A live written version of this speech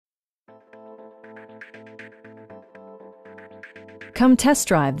Come test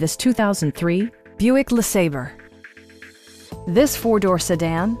drive this 2003 Buick LeSabre. This four-door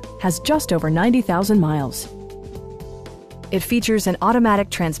sedan has just over 90,000 miles. It features an automatic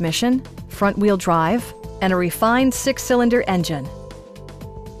transmission, front-wheel drive, and a refined six-cylinder engine.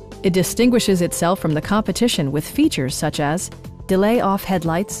 It distinguishes itself from the competition with features such as delay-off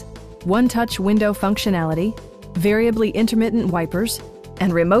headlights, one-touch window functionality, variably intermittent wipers,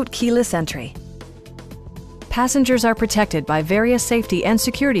 and remote keyless entry. Passengers are protected by various safety and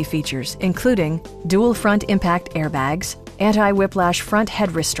security features, including dual front impact airbags, anti-whiplash front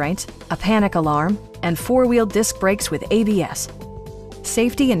head restraints, a panic alarm, and four-wheel disc brakes with ABS.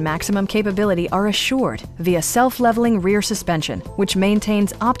 Safety and maximum capability are assured via self-leveling rear suspension, which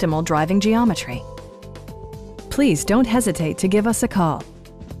maintains optimal driving geometry. Please don't hesitate to give us a call.